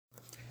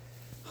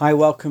Hi,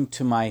 welcome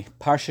to my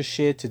Parsha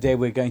Shir. Today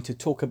we're going to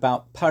talk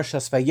about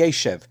Parshas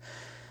Vayeishev.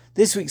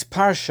 This week's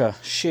Parsha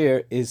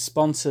Shir is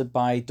sponsored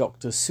by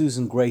Dr.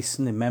 Susan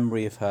Grayson in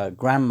memory of her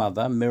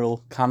grandmother,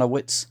 Miriel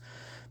Kanowitz,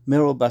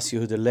 Miriel Bas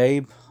Yehuda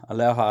Leib,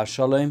 Aleha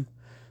Asholem,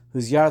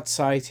 whose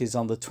yahrzeit is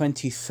on the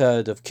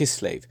 23rd of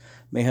Kislev.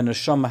 May her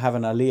neshama have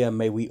an aliyah,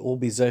 may we all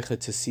be zeicher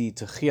to see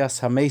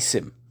Techias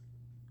HaMesim.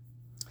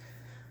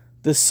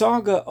 The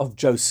saga of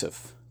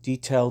Joseph,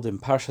 detailed in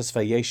Parshas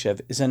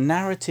Vayeishev, is a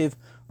narrative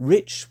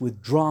rich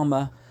with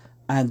drama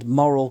and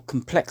moral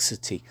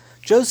complexity.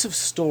 Joseph's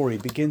story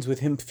begins with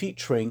him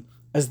featuring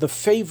as the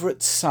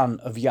favourite son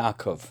of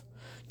Yaakov.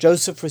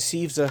 Joseph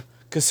receives a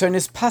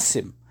kesonis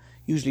pasim,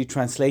 usually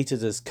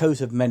translated as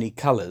coat of many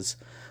colours,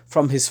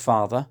 from his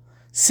father,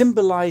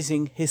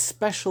 symbolising his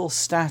special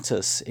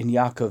status in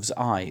Yaakov's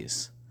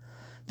eyes.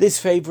 This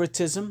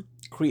favouritism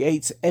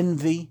creates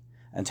envy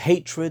and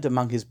hatred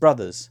among his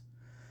brothers.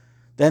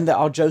 Then there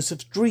are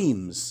Joseph's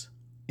dreams.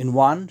 In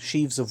one,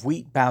 sheaves of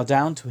wheat bow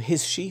down to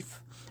his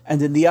sheaf,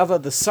 and in the other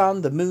the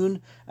sun, the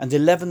moon, and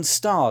 11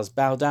 stars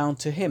bow down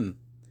to him.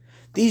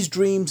 These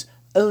dreams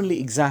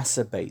only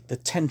exacerbate the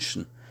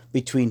tension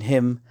between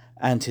him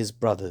and his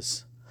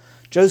brothers.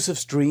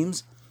 Joseph's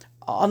dreams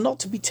are not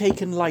to be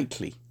taken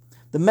lightly.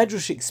 The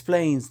Medrash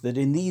explains that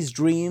in these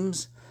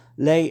dreams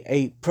lay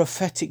a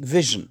prophetic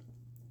vision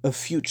of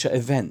future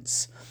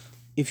events.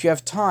 If you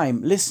have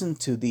time, listen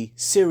to the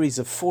series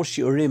of 4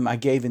 shiurim I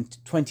gave in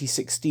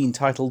 2016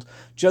 titled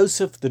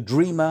Joseph the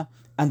Dreamer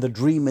and the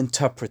Dream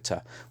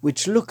Interpreter,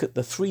 which look at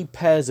the 3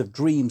 pairs of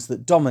dreams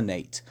that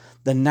dominate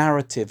the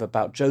narrative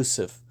about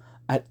Joseph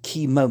at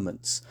key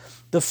moments.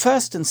 The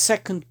first and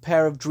second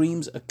pair of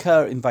dreams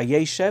occur in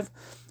Vayeishev,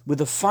 with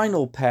the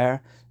final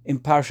pair in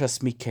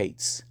Parshas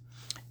Miketz.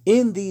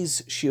 In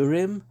these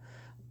shiurim,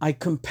 I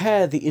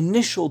compare the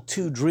initial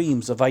 2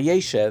 dreams of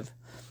Vayeishev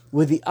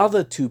with the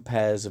other 2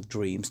 pairs of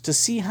dreams to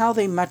see how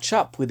they match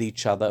up with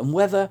each other and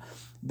whether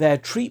their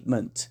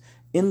treatment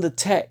in the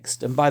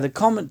text and by the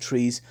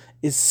commentaries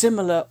is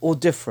similar or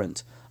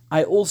different.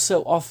 I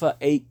also offer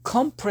a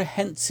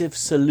comprehensive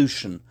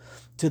solution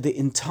to the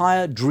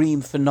entire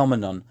dream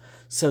phenomenon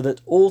so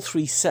that all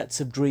 3 sets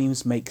of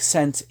dreams make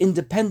sense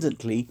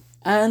independently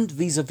and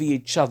vis-a-vis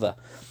each other.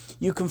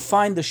 You can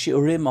find the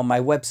shiurim on my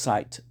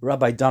website,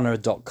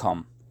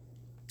 rabbidunner.com.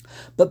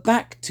 But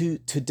back to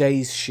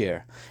today's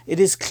shir. It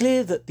is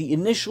clear that the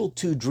initial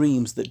 2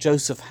 dreams that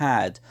Joseph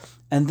had,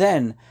 and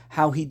then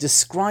how he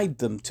described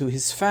them to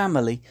his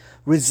family,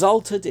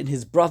 resulted in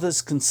his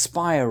brothers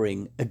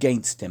conspiring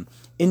against him.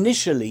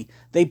 Initially,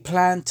 they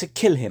planned to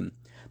kill him,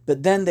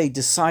 but then they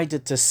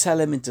decided to sell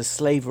him into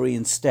slavery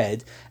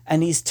instead,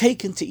 and he's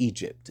taken to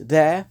Egypt.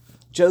 There,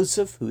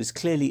 Joseph, who is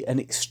clearly an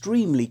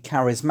extremely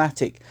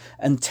charismatic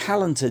and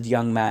talented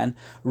young man,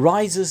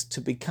 rises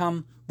to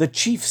become the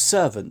chief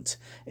servant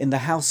in the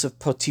house of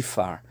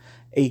Potiphar,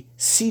 a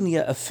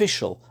senior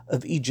official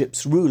of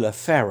Egypt's ruler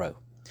Pharaoh.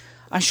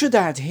 I should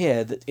add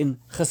here that in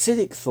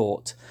Hasidic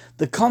thought,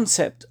 the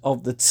concept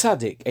of the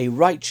tzaddik, a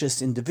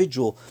righteous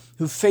individual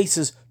who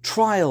faces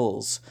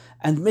trials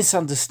and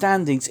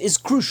misunderstandings, is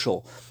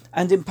crucial,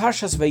 and in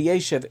Parshas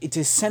Vayeishev it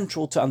is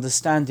central to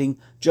understanding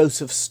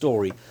Joseph's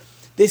story.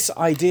 This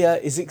idea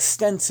is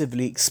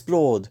extensively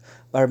explored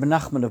by Rabbi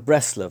Nachman of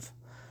Breslov.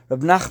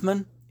 Rabbi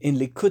Nachman, in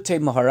Likutei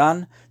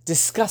Moharan,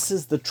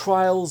 discusses the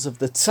trials of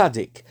the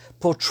tzaddik,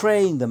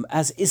 portraying them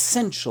as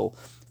essential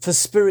for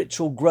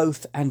spiritual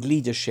growth and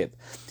leadership.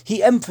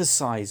 He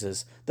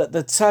emphasizes that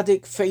the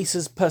tzaddik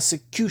faces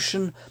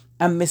persecution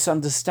and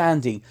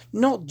misunderstanding,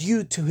 not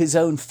due to his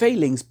own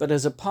failings, but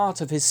as a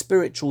part of his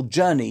spiritual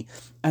journey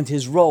and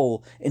his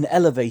role in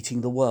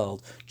elevating the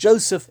world.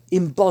 Joseph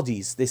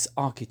embodies this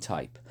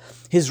archetype.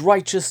 His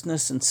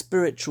righteousness and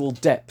spiritual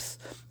depth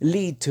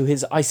lead to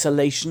his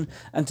isolation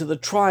and to the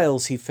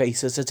trials he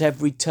faces at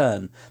every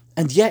turn.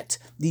 And yet,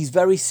 these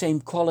very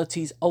same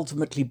qualities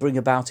ultimately bring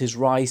about his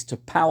rise to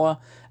power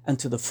and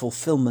to the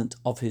fulfillment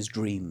of his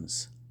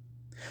dreams.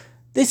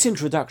 This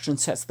introduction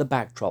sets the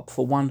backdrop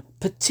for one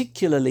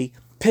particularly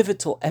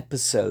pivotal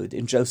episode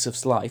in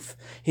Joseph's life,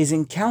 his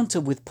encounter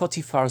with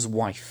Potiphar's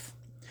wife.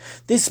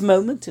 This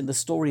moment in the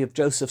story of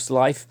Joseph's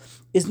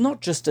life is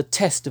not just a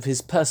test of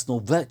his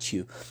personal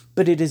virtue,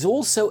 but it is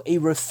also a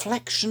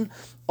reflection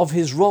of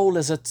his role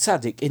as a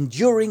tzaddik,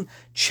 enduring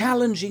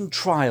challenging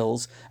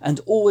trials and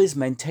always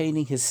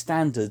maintaining his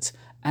standards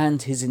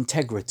and his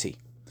integrity.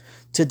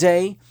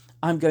 Today,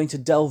 I'm going to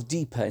delve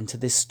deeper into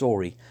this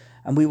story,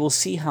 and we will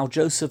see how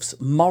Joseph's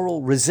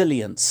moral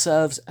resilience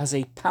serves as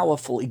a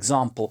powerful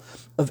example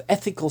of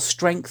ethical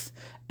strength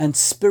and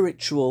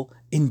spiritual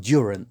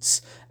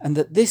endurance, and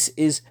that this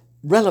is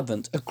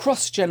relevant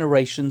across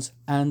generations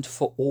and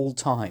for all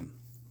time.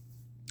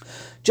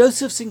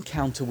 Joseph's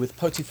encounter with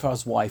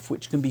Potiphar's wife,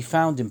 which can be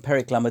found in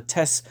Perek Lamed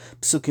Tes,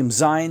 Psukim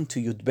Zayin to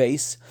Yud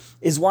Beis,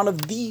 is one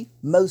of the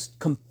most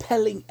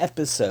compelling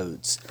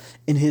episodes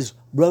in his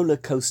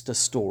rollercoaster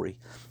story.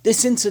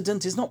 This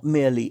incident is not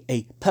merely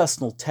a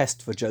personal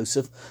test for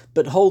Joseph,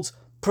 but holds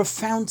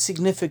profound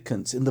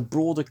significance in the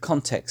broader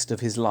context of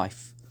his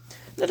life.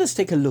 Let us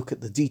take a look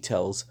at the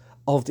details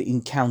of the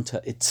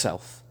encounter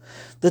itself.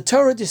 The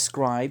Torah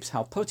describes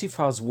how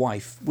Potiphar's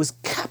wife was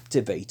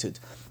captivated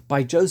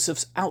by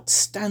Joseph's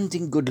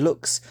outstanding good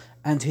looks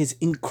and his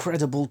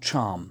incredible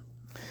charm.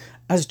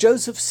 As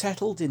Joseph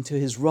settled into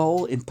his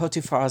role in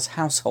Potiphar's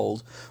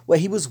household, where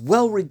he was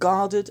well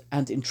regarded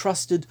and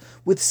entrusted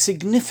with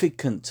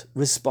significant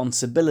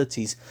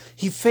responsibilities,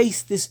 he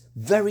faced this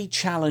very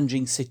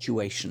challenging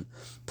situation.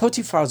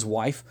 Potiphar's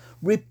wife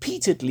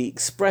repeatedly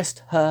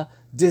expressed her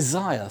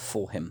desire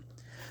for him.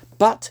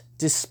 But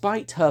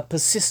despite her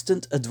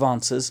persistent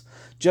advances,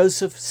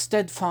 Joseph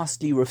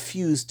steadfastly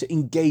refused to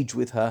engage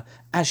with her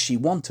as she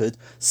wanted,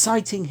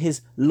 citing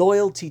his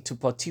loyalty to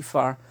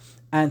Potiphar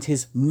and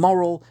his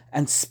moral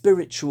and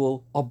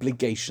spiritual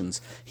obligations.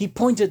 He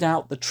pointed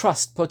out the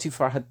trust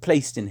Potiphar had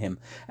placed in him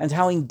and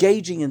how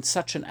engaging in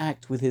such an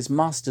act with his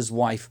master's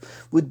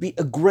wife would be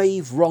a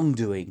grave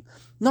wrongdoing,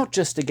 not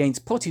just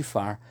against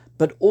Potiphar,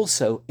 but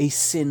also a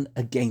sin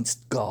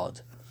against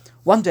God.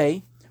 One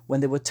day,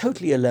 when they were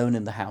totally alone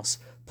in the house,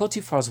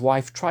 Potiphar's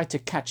wife tried to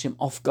catch him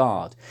off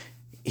guard.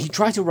 He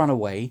tried to run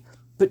away,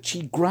 but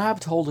she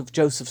grabbed hold of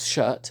Joseph's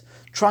shirt,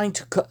 trying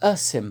to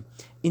coerce him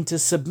into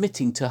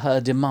submitting to her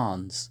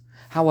demands.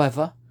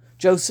 However,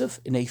 Joseph,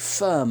 in a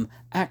firm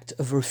act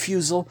of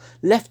refusal,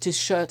 left his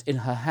shirt in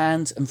her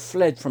hands and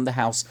fled from the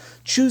house,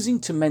 choosing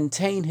to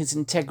maintain his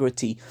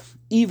integrity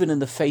even in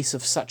the face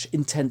of such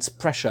intense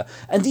pressure,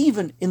 and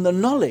even in the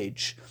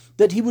knowledge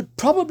that he would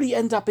probably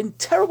end up in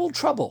terrible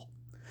trouble,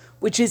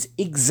 which is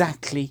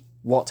exactly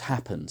what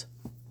happened.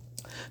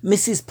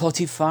 Mrs.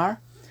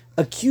 Potiphar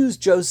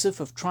accused Joseph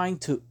of trying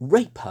to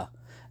rape her,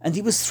 and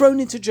he was thrown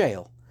into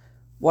jail.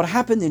 What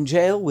happened in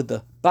jail with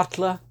the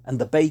butler and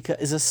the baker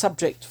is a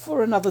subject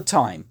for another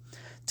time.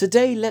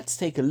 Today, let's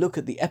take a look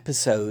at the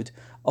episode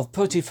of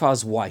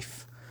Potiphar's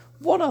wife.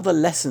 What are the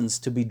lessons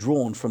to be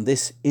drawn from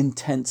this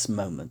intense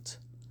moment?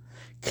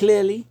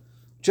 Clearly,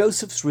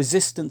 Joseph's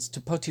resistance to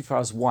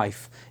Potiphar's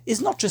wife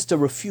is not just a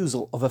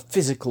refusal of a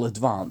physical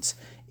advance.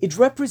 It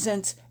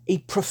represents a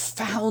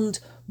profound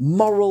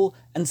moral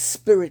and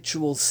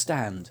spiritual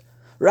stand.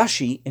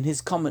 Rashi, in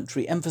his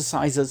commentary,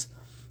 emphasizes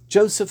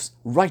Joseph's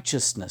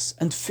righteousness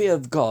and fear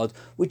of God,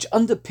 which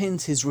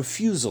underpins his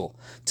refusal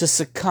to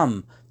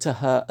succumb to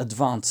her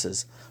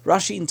advances.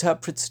 Rashi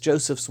interprets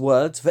Joseph's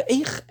words,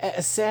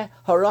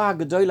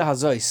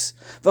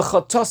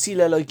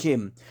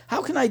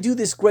 how can I do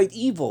this great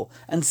evil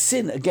and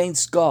sin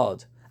against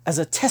God? As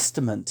a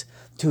testament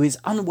to his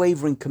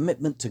unwavering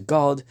commitment to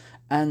God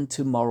and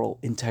to moral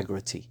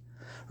integrity.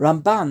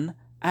 Ramban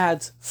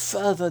adds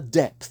further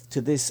depth to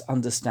this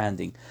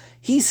understanding.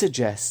 He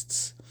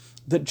suggests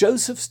that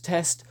Joseph's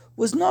test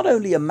was not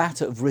only a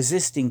matter of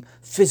resisting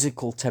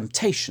physical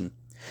temptation,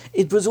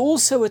 it was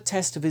also a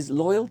test of his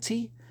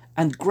loyalty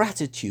and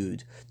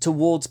gratitude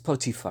towards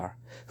Potiphar,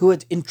 who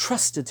had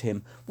entrusted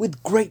him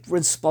with great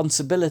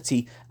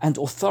responsibility and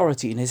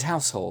authority in his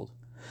household.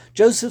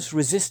 Joseph's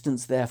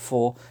resistance,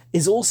 therefore,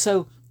 is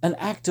also an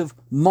act of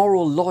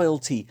moral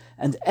loyalty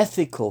and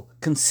ethical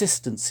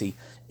consistency.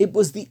 It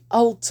was the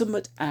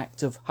ultimate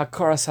act of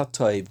hakaras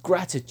hatov,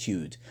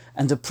 gratitude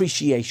and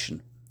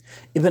appreciation.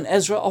 Ibn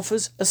Ezra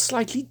offers a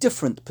slightly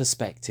different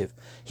perspective.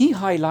 He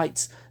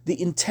highlights the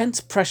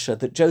intense pressure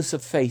that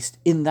Joseph faced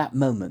in that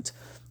moment,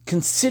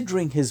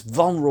 considering his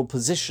vulnerable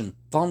position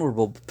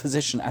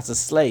as a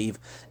slave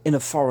in a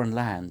foreign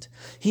land.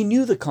 He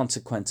knew the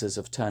consequences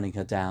of turning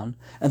her down,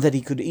 and that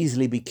he could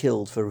easily be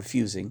killed for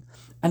refusing,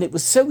 and it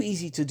was so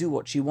easy to do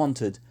what she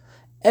wanted.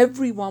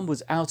 Everyone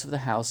was out of the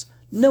house,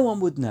 no one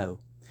would know.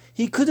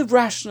 He could have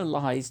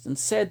rationalized and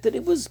said that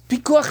it was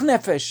pikuach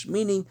nefesh,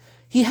 meaning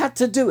he had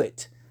to do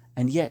it,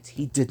 and yet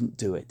he didn't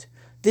do it.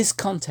 This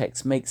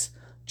context makes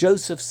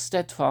Joseph's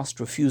steadfast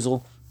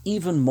refusal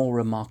even more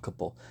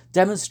remarkable,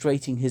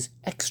 demonstrating his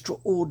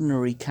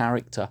extraordinary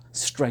character,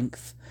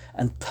 strength,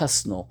 and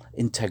personal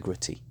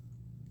integrity.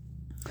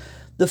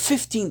 The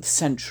 15th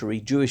century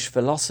Jewish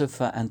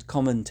philosopher and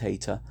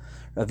commentator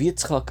Rav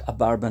Yitzchak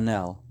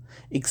Abarbanel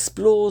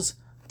explores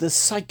the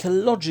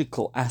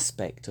psychological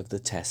aspect of the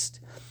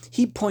test.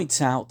 He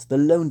points out the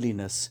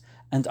loneliness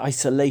and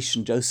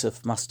isolation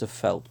Joseph must have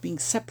felt, being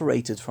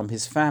separated from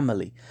his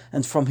family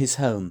and from his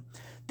home.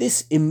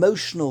 This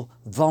emotional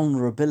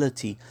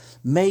vulnerability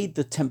made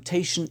the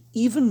temptation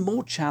even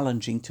more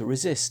challenging to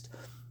resist.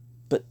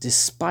 But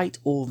despite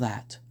all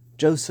that,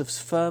 Joseph's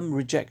firm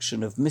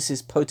rejection of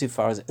Mrs.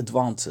 Potiphar's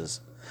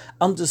advances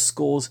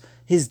underscores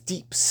his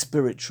deep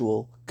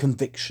spiritual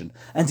conviction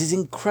and his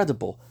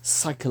incredible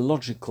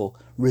psychological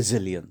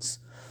resilience.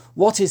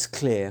 What is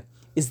clear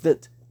is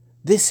that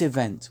this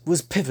event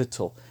was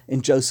pivotal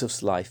in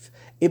Joseph's life.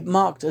 It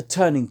marked a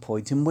turning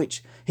point in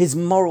which his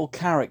moral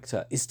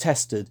character is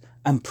tested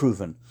and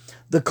proven.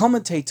 The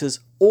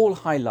commentators all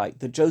highlight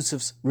that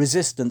Joseph's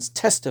resistance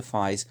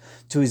testifies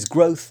to his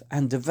growth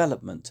and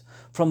development,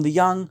 from the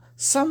young,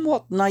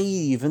 somewhat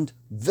naive and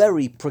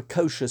very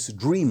precocious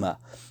dreamer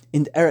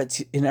in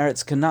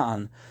Eretz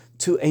Canaan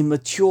to a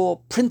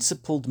mature,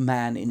 principled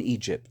man in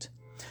Egypt.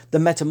 The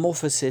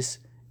metamorphosis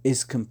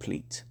is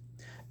complete.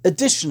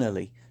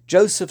 Additionally,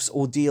 Joseph's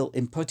ordeal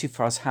in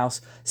Potiphar's house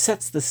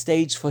sets the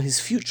stage for his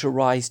future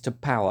rise to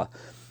power.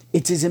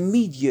 It is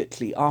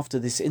immediately after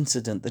this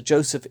incident that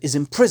Joseph is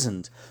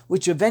imprisoned,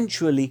 which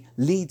eventually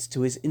leads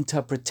to his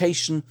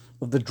interpretation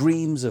of the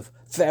dreams of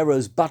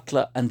Pharaoh's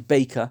butler and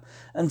baker,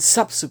 and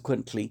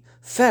subsequently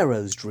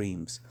Pharaoh's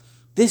dreams.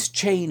 This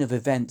chain of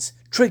events,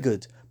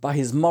 triggered by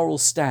his moral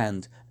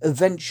stand,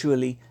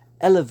 eventually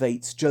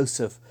elevates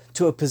Joseph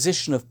to a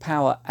position of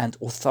power and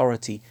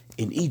authority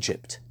in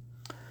Egypt.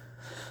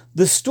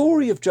 The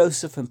story of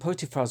Joseph and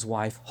Potiphar's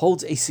wife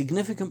holds a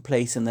significant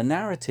place in the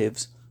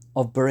narratives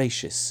of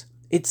Vayeishev.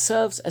 It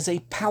serves as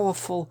a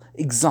powerful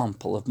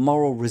example of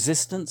moral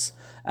resistance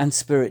and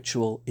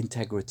spiritual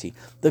integrity.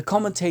 The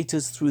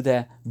commentators, through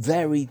their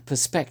varied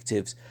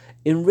perspectives,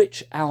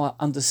 enrich our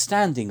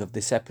understanding of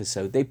this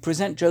episode. They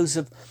present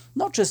Joseph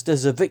not just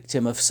as a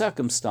victim of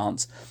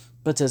circumstance,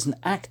 but as an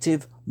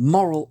active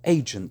moral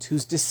agent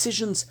whose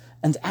decisions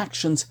and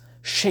actions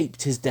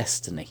shaped his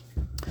destiny.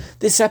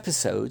 This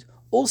episode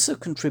also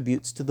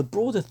contributes to the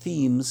broader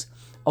themes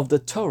of the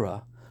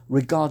Torah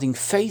regarding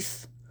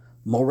faith,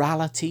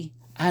 morality,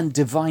 and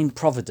divine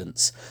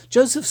providence.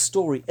 Joseph's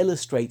story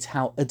illustrates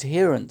how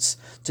adherence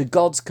to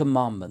God's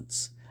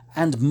commandments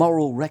and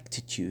moral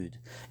rectitude,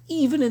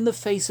 even in the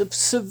face of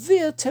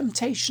severe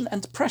temptation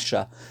and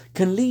pressure,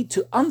 can lead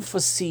to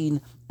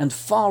unforeseen and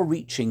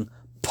far-reaching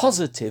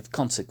positive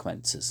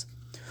consequences.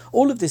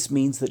 All of this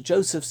means that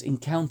Joseph's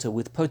encounter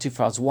with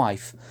Potiphar's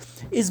wife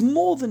is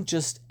more than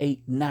just a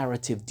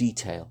narrative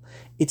detail.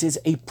 It is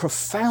a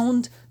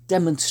profound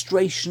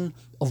demonstration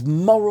of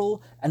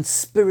moral and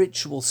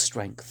spiritual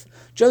strength.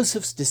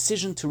 Joseph's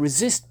decision to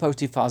resist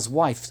Potiphar's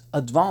wife's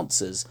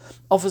advances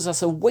offers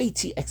us a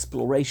weighty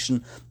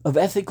exploration of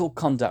ethical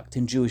conduct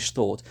in Jewish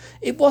thought.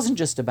 It wasn't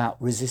just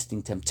about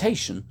resisting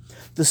temptation.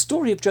 The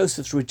story of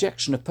Joseph's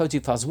rejection of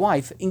Potiphar's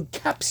wife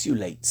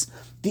encapsulates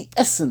the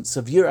essence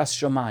of Yiras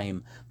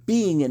Shamayim,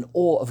 being in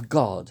awe of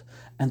God,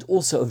 and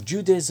also of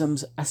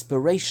Judaism's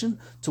aspiration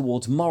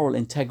towards moral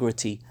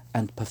integrity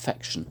and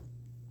perfection.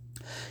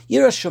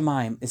 Yiras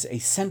Shamayim is a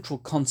central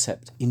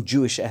concept in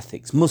Jewish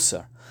ethics,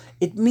 mussar.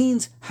 It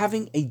means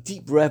having a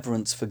deep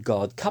reverence for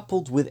God,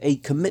 coupled with a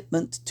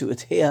commitment to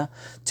adhere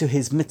to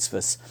his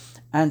mitzvahs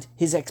and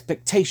his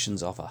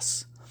expectations of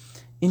us.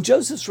 In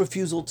Joseph's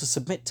refusal to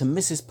submit to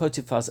Mrs.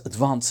 Potiphar's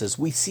advances,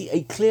 we see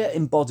a clear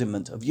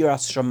embodiment of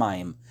Yiras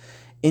Shamayim.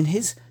 In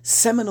his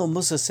seminal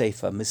mussar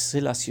sefer,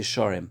 Mesilas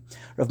Yesharim,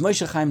 Rav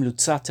Moshe Chaim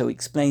Luzzatto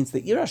explains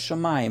that Yiras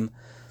Shamayim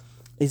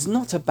is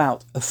not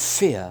about a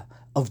fear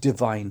of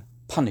divine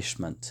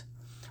punishment.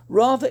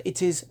 Rather,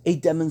 it is a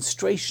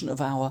demonstration of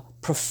our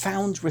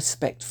profound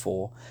respect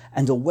for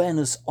and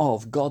awareness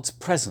of God's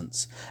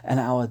presence, and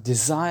our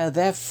desire,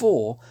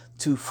 therefore,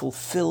 to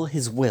fulfill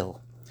his will.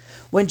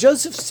 When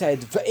Joseph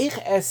said,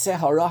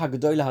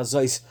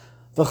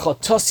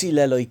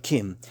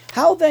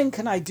 how then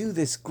can I do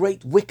this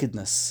great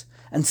wickedness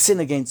and sin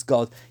against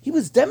God? He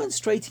was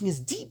demonstrating his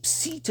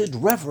deep-seated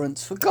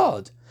reverence for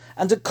God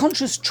and a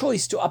conscious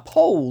choice to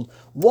uphold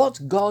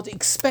what God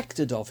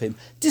expected of him,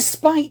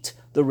 despite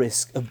the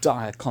risk of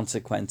dire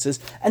consequences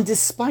and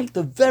despite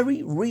the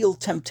very real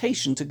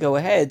temptation to go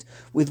ahead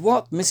with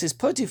what Mrs.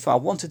 Potiphar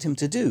wanted him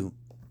to do.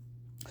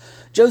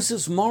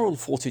 Joseph's moral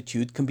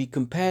fortitude can be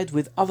compared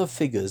with other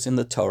figures in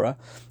the Torah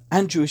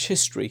and Jewish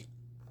history.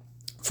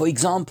 For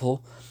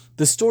example,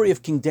 the story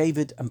of King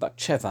David and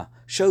Bathsheba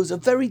shows a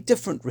very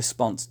different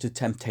response to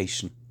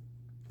temptation.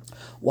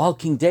 While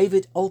King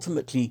David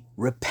ultimately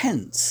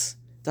repents,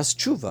 does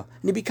tshuva,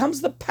 and he becomes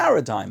the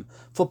paradigm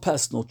for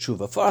personal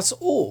tshuva, for us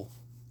all,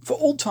 for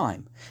all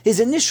time. His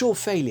initial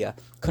failure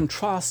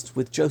contrasts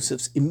with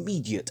Joseph's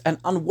immediate and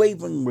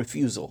unwavering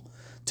refusal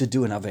to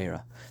do an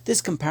Avera.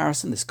 This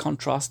comparison, this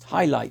contrast,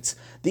 highlights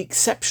the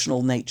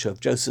exceptional nature of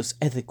Joseph's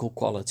ethical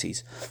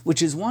qualities,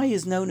 which is why he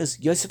is known as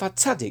Yosef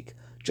HaTzadik,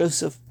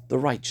 Joseph the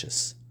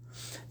Righteous.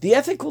 The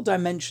ethical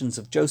dimensions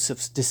of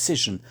Joseph's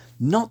decision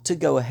not to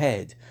go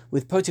ahead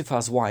with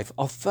Potiphar's wife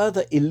are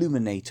further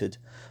illuminated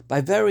by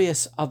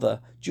various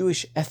other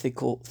Jewish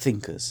ethical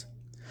thinkers.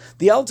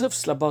 The Alter of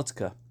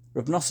Slobodka,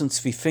 Rav Nosson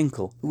Tzvi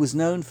Finkel, who was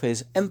known for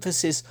his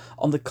emphasis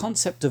on the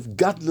concept of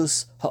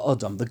gadlus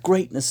ha'odam, the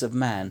greatness of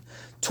man,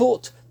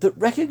 taught that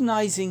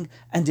recognizing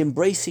and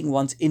embracing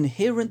one's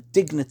inherent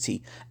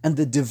dignity and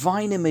the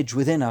divine image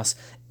within us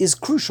is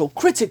crucial,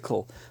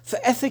 critical for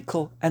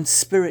ethical and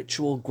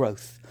spiritual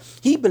growth.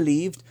 He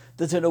believed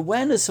that an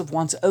awareness of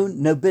one's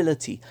own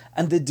nobility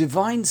and the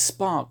divine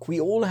spark we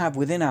all have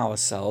within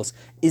ourselves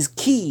is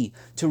key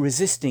to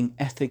resisting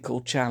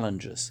ethical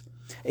challenges.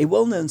 A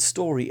well-known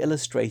story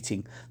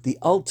illustrating the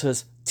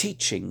Alter's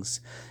teachings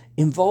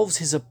involves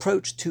his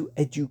approach to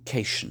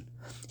education.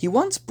 He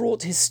once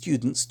brought his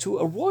students to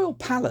a royal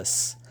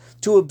palace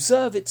to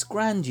observe its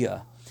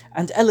grandeur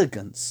and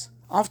elegance.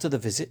 After the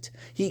visit,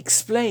 he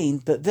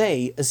explained that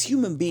they, as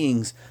human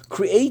beings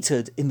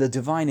created in the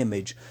divine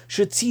image,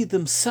 should see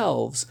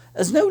themselves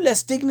as no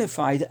less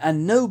dignified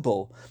and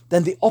noble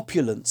than the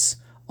opulence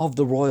of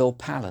the royal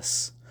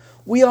palace.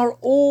 We are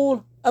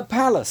all a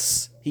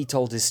palace, he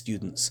told his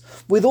students,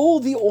 with all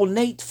the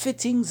ornate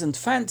fittings and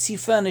fancy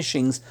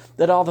furnishings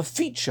that are the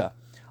feature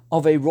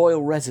of a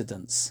royal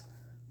residence.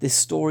 This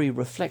story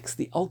reflects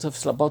the Alter of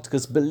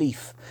Slobodka's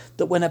belief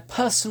that when a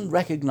person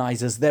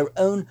recognizes their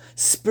own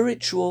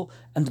spiritual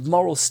and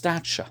moral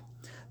stature,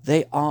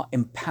 they are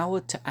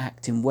empowered to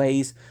act in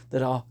ways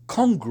that are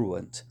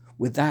congruent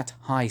with that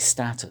high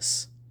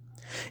status.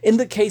 In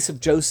the case of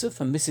Joseph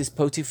and Mrs.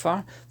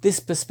 Potiphar, this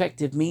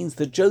perspective means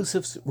that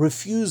Joseph's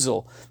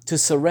refusal to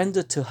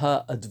surrender to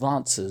her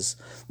advances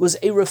was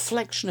a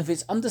reflection of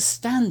his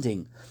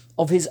understanding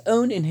of his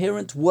own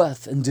inherent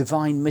worth and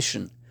divine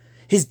mission.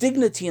 His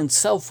dignity and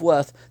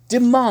self-worth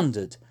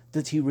demanded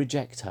that he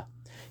reject her.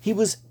 He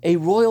was a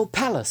royal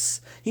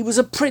palace. He was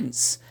a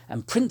prince,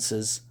 and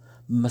princes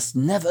must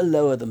never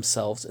lower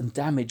themselves and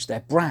damage their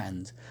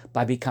brand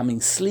by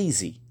becoming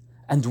sleazy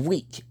and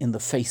weak in the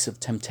face of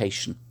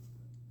temptation.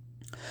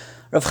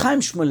 Rav Chaim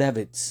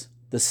Shmulevitz,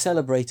 the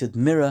celebrated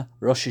Mirror,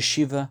 Rosh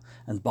Yeshiva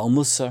and Bal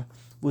Mussar,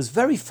 was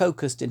very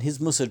focused in his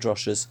Mussar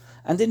droshes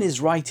and in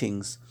his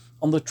writings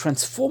on the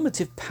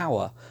transformative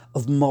power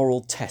of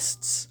moral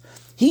tests.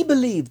 He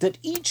believed that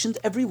each and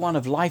every one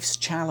of life's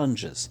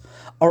challenges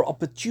are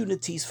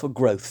opportunities for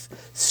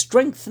growth,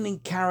 strengthening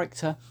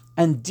character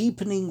and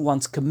deepening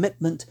one's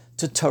commitment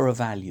to Torah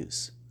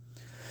values.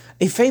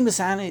 A famous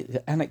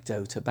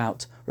anecdote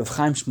about Rav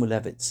Chaim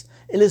Shmulevitz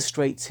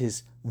illustrates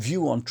his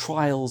view on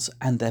trials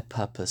and their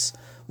purpose.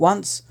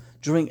 Once,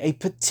 during a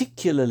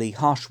particularly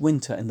harsh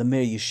winter in the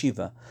Mir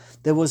Yeshiva,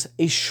 there was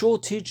a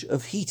shortage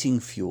of heating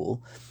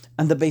fuel,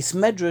 and the Beis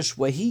Medrash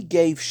where he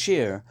gave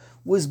shir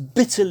was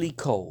bitterly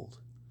cold.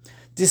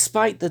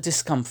 Despite the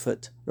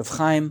discomfort, Rav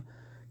Chaim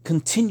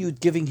continued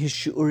giving his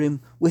shiurim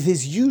with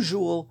his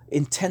usual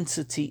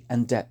intensity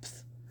and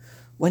depth.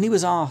 When he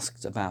was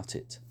asked about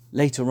it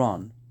later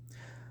on,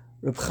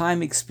 Rav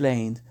Chaim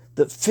explained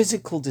that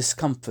physical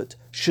discomfort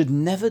should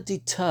never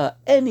deter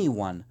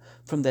anyone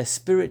from their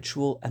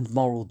spiritual and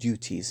moral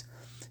duties.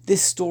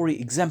 This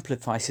story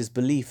exemplifies his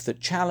belief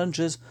that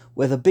challenges,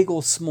 whether big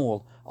or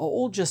small, are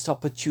all just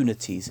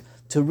opportunities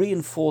to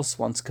reinforce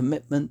one's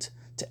commitment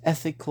to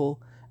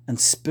ethical and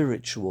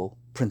spiritual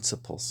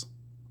principles.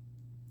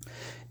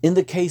 In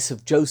the case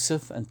of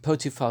Joseph and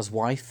Potiphar's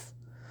wife,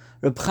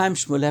 Reb Chaim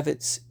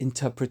Shmulevitz's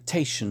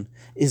interpretation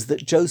is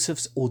that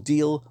Joseph's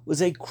ordeal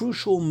was a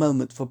crucial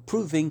moment for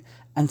proving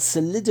and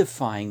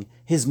solidifying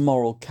his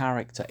moral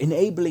character,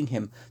 enabling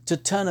him to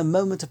turn a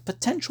moment of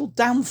potential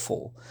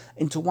downfall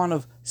into one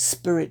of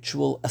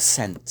spiritual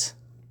ascent.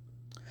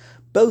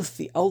 Both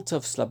the Alter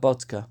of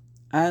Slobodka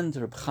and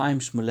Reb Chaim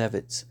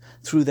Shmulevitz,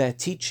 through their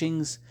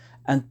teachings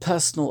and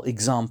personal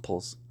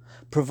examples,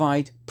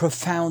 provide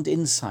profound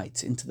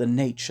insights into the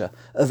nature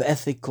of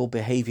ethical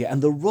behavior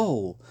and the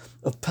role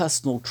of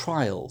personal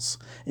trials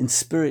in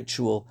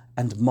spiritual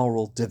and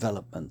moral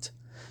development.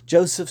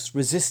 Joseph's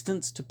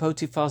resistance to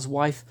Potiphar's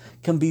wife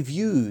can be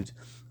viewed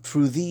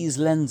through these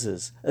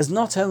lenses as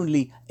not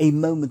only a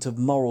moment of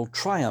moral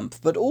triumph,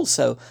 but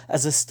also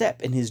as a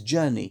step in his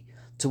journey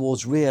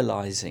towards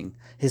realizing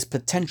his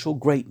potential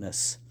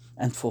greatness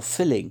and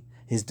fulfilling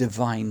his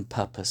divine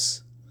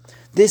purpose.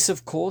 This,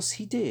 of course,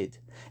 he did,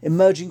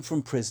 emerging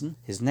from prison,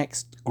 his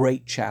next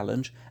great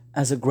challenge,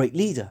 as a great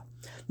leader,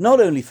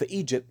 not only for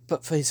Egypt,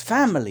 but for his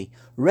family,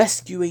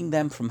 rescuing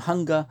them from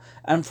hunger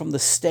and from the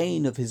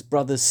stain of his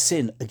brother's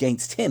sin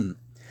against him.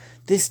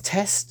 This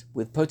test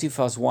with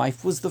Potiphar's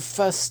wife was the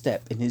first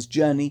step in his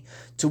journey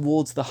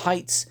towards the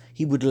heights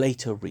he would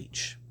later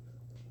reach.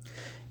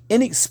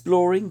 In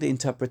exploring the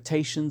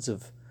interpretations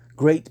of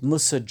great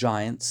mussar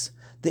giants,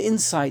 the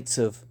insights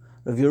of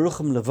Rav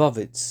Yerucham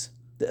Levovitz,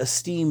 the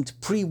esteemed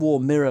pre-war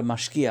Mirror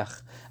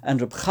Mashgiach, and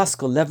Reb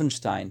Chaskel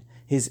Levenstein,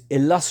 his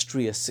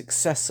illustrious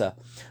successor,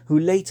 who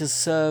later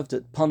served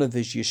at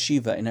Ponevezh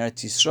Yeshiva in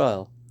Eretz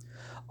Yisrael,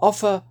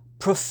 offer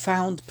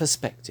profound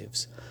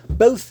perspectives.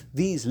 Both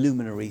these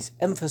luminaries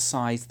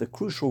emphasize the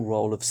crucial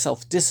role of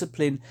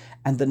self-discipline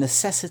and the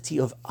necessity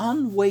of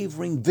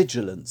unwavering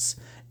vigilance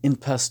in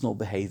personal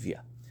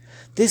behavior.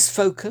 This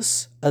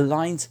focus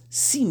aligns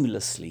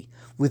seamlessly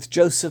with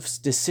Joseph's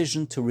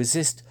decision to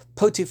resist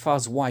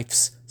Potiphar's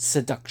wife's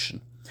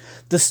seduction.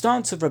 The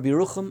stance of Rabbi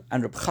Yerucham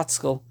and Reb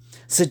Chaskel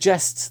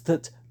suggests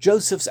that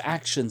Joseph's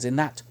actions in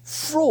that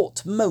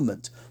fraught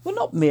moment were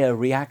not mere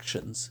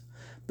reactions,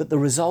 but the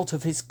result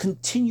of his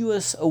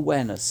continuous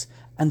awareness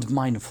and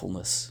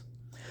mindfulness.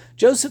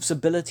 Joseph's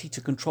ability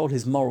to control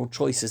his moral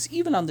choices,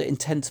 even under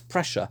intense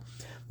pressure,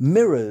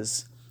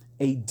 mirrors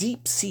a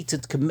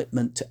deep-seated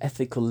commitment to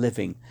ethical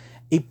living,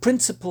 a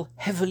principle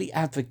heavily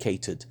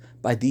advocated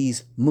by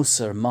these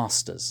mussar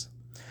masters.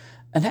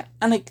 An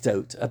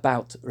anecdote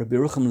about Rabbi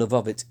Yerucham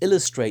Levovitz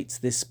illustrates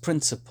this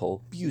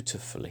principle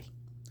beautifully.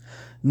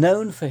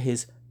 Known for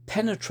his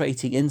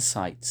penetrating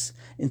insights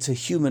into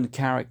human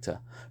character,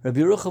 Rabbi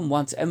Yerucham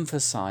once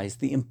emphasized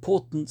the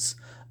importance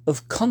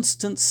of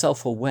constant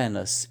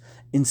self-awareness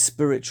in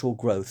spiritual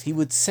growth. He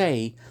would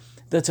say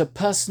that a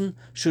person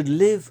should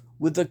live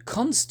with the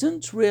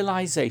constant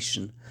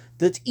realization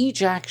that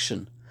each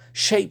action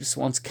shapes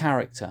one's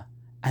character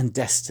and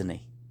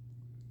destiny.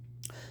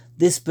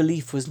 This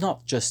belief was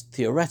not just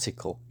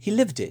theoretical, he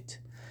lived it.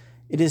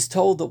 It is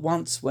told that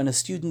once when a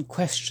student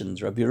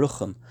questioned Rabbi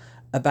Yerucham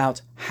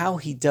about how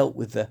he dealt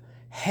with the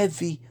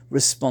heavy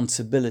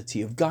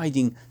responsibility of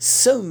guiding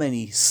so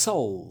many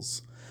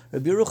souls,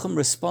 Rabbi Yerucham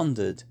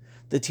responded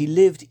that he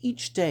lived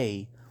each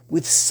day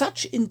with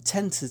such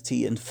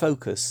intensity and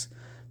focus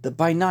that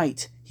by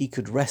night he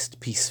could rest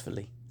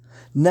peacefully,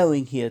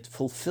 knowing he had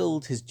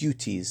fulfilled his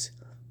duties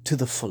to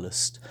the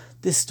fullest.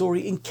 This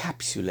story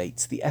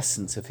encapsulates the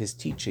essence of his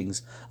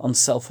teachings on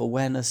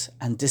self-awareness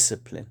and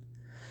discipline,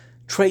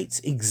 traits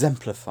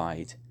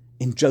exemplified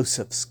in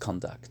Joseph's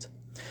conduct.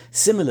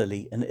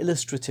 Similarly, an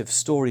illustrative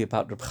story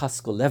about Reb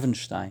Chaskel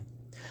Levenstein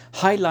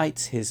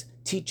highlights his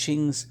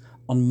teachings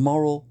on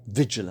moral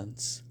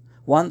vigilance.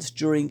 Once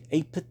during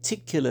a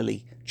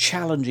particularly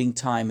challenging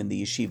time in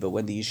the yeshiva,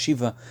 when the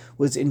yeshiva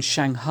was in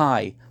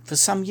Shanghai for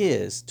some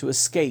years to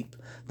escape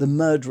the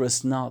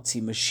murderous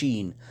Nazi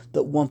machine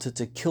that wanted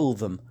to kill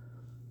them,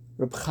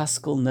 Reb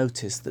Chaskel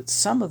noticed that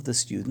some of the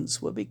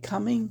students were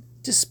becoming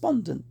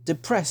despondent,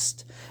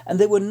 depressed, and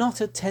they were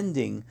not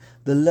attending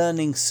the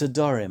learning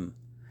Sedorim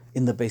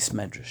in the Beis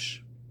Medrash.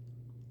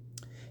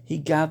 He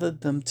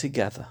gathered them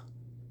together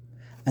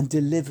and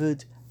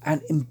delivered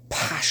an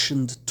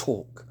impassioned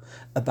talk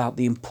about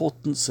the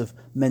importance of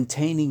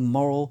maintaining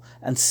moral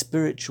and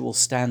spiritual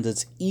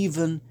standards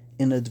even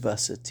in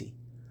adversity.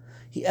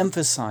 He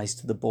emphasized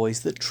to the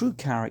boys that true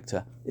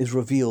character is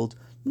revealed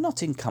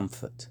not in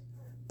comfort,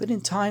 but in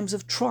times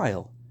of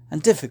trial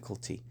and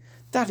difficulty.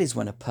 That is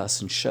when a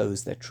person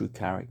shows their true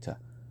character.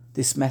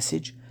 This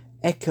message,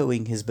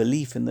 echoing his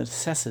belief in the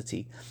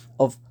necessity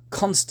of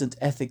constant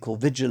ethical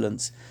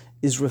vigilance,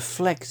 is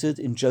reflected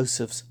in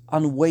Joseph's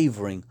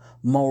unwavering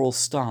moral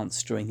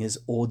stance during his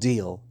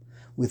ordeal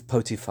with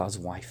Potiphar's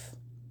wife.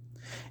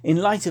 In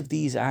light of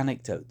these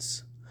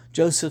anecdotes,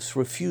 Joseph's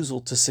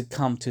refusal to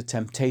succumb to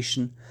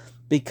temptation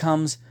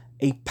becomes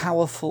a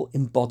powerful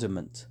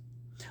embodiment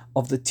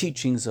of the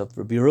teachings of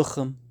Rabbi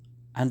Yerucham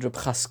and Reb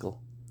Chaskel.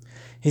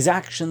 His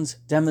actions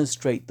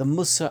demonstrate the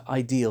mussar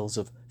ideals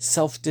of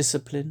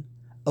self-discipline,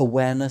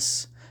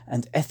 awareness,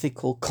 and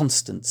ethical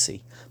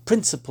constancy,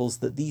 principles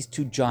that these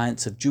two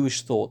giants of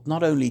Jewish thought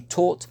not only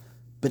taught,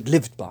 but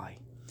lived by.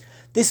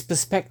 This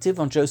perspective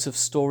on Joseph's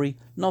story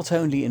not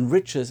only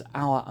enriches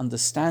our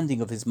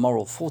understanding of his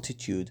moral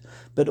fortitude,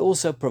 but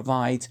also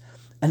provides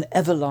an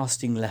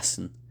everlasting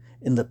lesson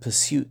in the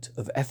pursuit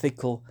of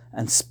ethical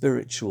and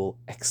spiritual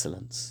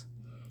excellence.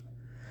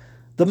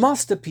 The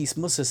masterpiece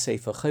Mussar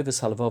Sefer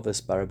Chovos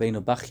Halevovos by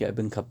Rabbeinu Bachya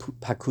ibn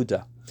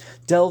Pakuda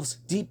delves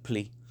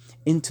deeply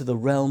into the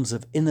realms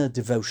of inner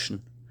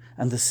devotion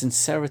and the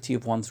sincerity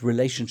of one's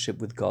relationship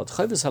with God.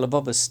 Chovos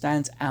Halevovos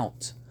stands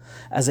out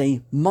as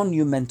a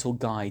monumental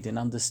guide in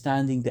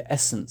understanding the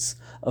essence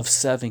of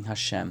serving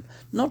Hashem,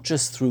 not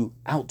just through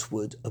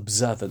outward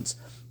observance,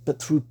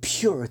 but through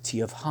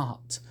purity of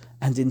heart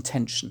and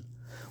intention.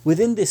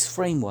 Within this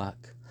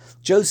framework,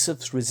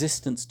 Joseph's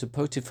resistance to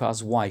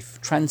Potiphar's wife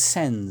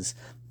transcends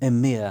a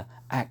mere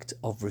act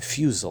of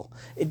refusal.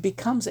 It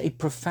becomes a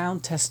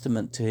profound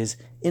testament to his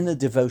inner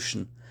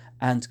devotion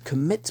and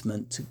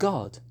commitment to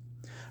God.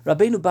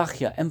 Rabbeinu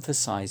Bachya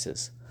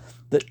emphasizes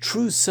that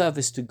true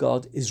service to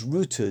God is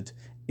rooted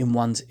in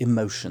one's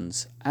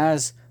emotions,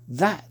 as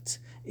that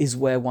is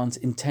where one's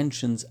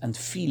intentions and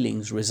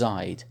feelings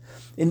reside.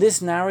 In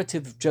this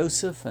narrative of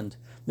Joseph and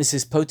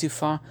Mrs.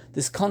 Potiphar,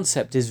 this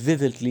concept is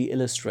vividly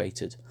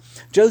illustrated.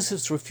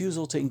 Joseph's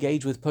refusal to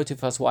engage with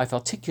Potiphar's wife,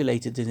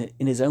 articulated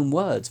in his own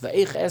words, how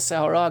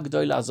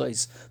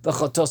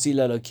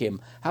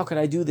can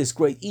I do this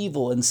great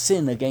evil and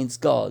sin against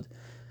God,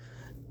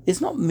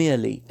 is not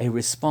merely a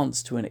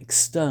response to an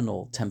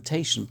external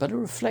temptation, but a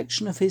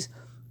reflection of his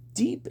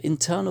deep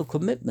internal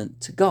commitment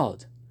to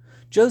God.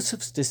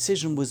 Joseph's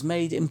decision was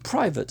made in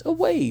private,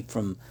 away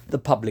from the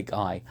public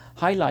eye,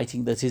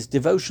 highlighting that his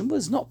devotion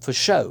was not for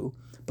show,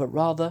 but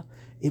rather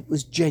it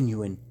was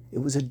genuine. It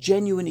was a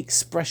genuine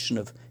expression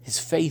of his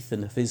faith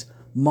and of his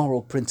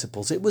moral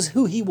principles. It was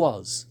who he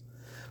was.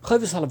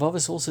 Chovos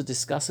Halevovos also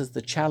discusses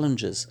the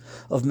challenges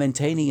of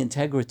maintaining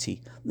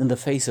integrity in the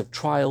face of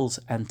trials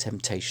and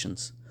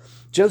temptations.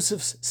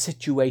 Joseph's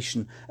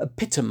situation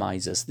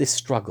epitomizes this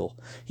struggle.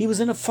 He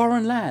was in a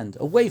foreign land,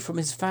 away from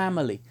his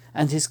family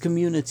and his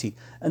community,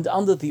 and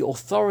under the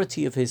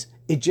authority of his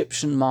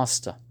Egyptian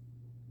master.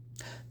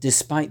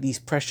 Despite these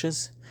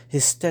pressures,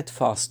 his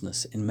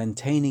steadfastness in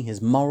maintaining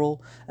his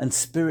moral and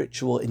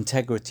spiritual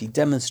integrity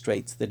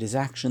demonstrates that his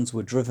actions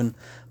were driven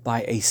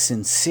by a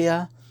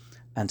sincere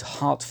and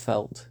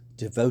heartfelt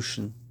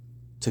devotion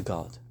to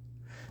God.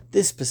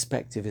 This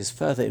perspective is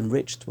further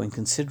enriched when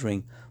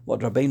considering what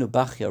Rabbeinu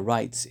Bachya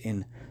writes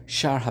in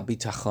Shar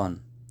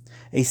HaBitachon,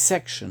 a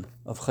section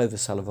of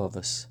Chovos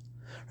Halevovos.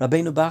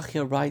 Rabbeinu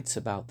Bachya writes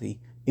about the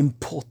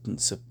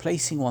importance of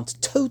placing one's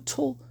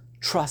total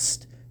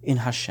trust in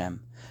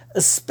Hashem,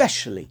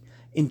 especially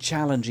in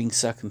challenging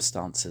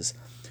circumstances.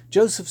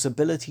 Joseph's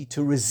ability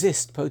to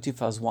resist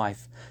Potiphar's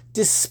wife,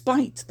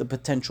 despite the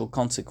potential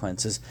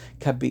consequences,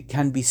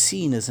 can be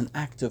seen as an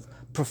act of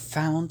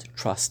profound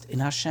trust in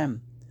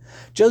Hashem.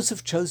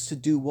 Joseph chose to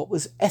do what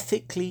was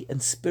ethically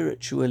and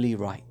spiritually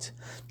right,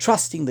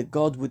 trusting that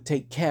God would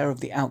take care of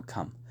the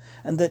outcome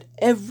and that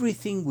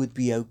everything would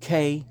be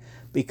okay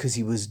because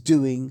he was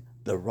doing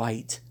the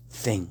right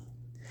thing.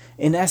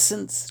 In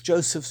essence,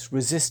 Joseph's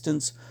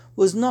resistance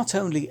was not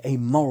only a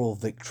moral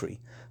victory,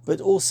 but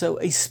also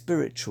a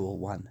spiritual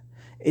one.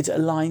 It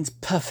aligns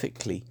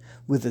perfectly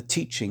with the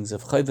teachings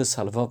of Chovos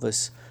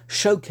HaLevavos,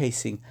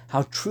 showcasing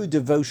how true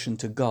devotion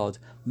to God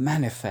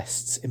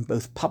manifests in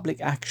both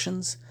public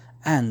actions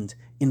and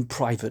in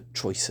private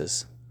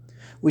choices.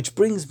 Which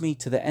brings me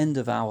to the end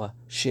of our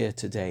shir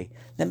today.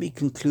 Let me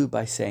conclude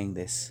by saying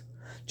this.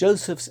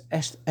 Joseph's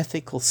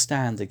ethical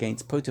stand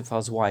against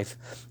Potiphar's wife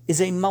is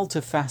a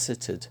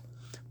multifaceted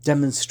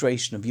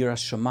demonstration of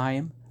Yiras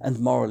Shamayim and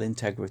moral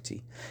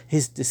integrity.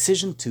 His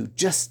decision to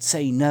just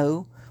say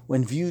no,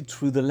 when viewed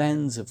through the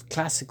lens of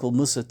classical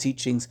mussar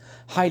teachings,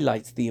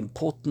 highlights the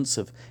importance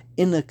of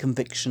inner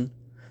conviction,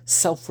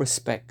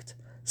 self-respect,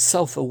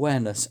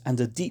 self-awareness, and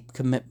a deep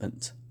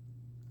commitment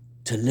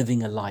to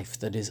living a life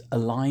that is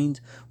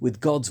aligned with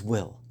God's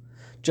will.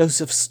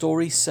 Joseph's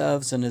story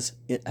serves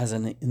as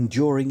an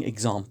enduring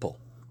example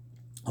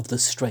of the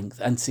strength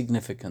and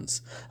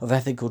significance of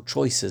ethical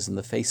choices in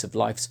the face of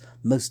life's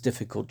most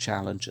difficult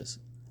challenges.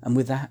 And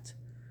with that,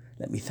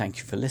 let me thank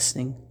you for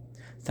listening.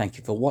 Thank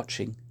you for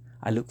watching.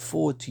 I look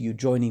forward to you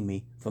joining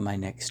me for my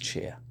next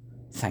share.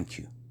 Thank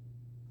you.